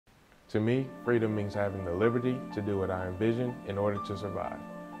To me, freedom means having the liberty to do what I envision in order to survive.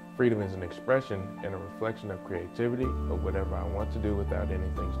 Freedom is an expression and a reflection of creativity of whatever I want to do without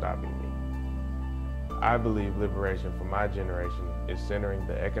anything stopping me. I believe liberation for my generation is centering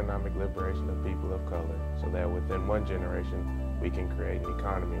the economic liberation of people of color so that within one generation we can create an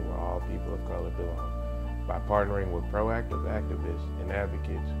economy where all people of color belong. By partnering with proactive activists and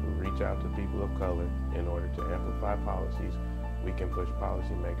advocates who reach out to people of color in order to amplify policies, we can push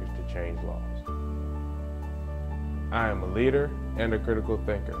policymakers to change laws. I am a leader and a critical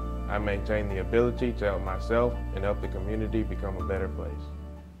thinker. I maintain the ability to help myself and help the community become a better place.